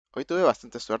Hoy tuve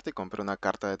bastante suerte y compré una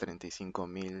carta de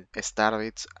 35.000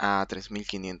 Starbits a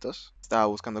 3.500. Estaba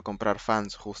buscando comprar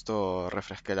fans, justo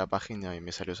refresqué la página y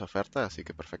me salió esa oferta, así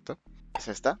que perfecto. Es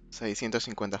esta,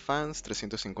 650 fans,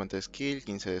 350 de skill,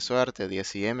 15 de suerte,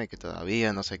 10 IM, que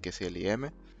todavía no sé qué es el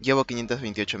IM. Llevo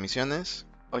 528 misiones,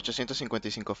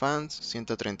 855 fans,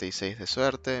 136 de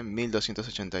suerte,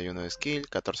 1281 de skill,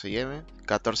 14 IM,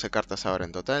 14 cartas ahora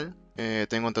en total.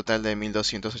 Tengo un total de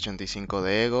 1285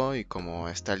 de ego y como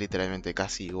está literalmente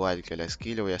casi igual que la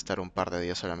skill, voy a estar un par de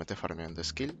días solamente farmeando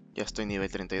skill. Ya estoy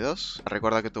nivel 32.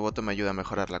 Recuerda que tu voto me ayuda a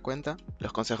mejorar la cuenta.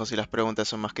 Los consejos y las preguntas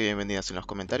son más que bienvenidas en los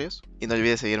comentarios. Y no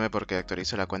olvides seguirme porque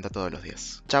actualizo la cuenta todos los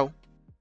días. Chao.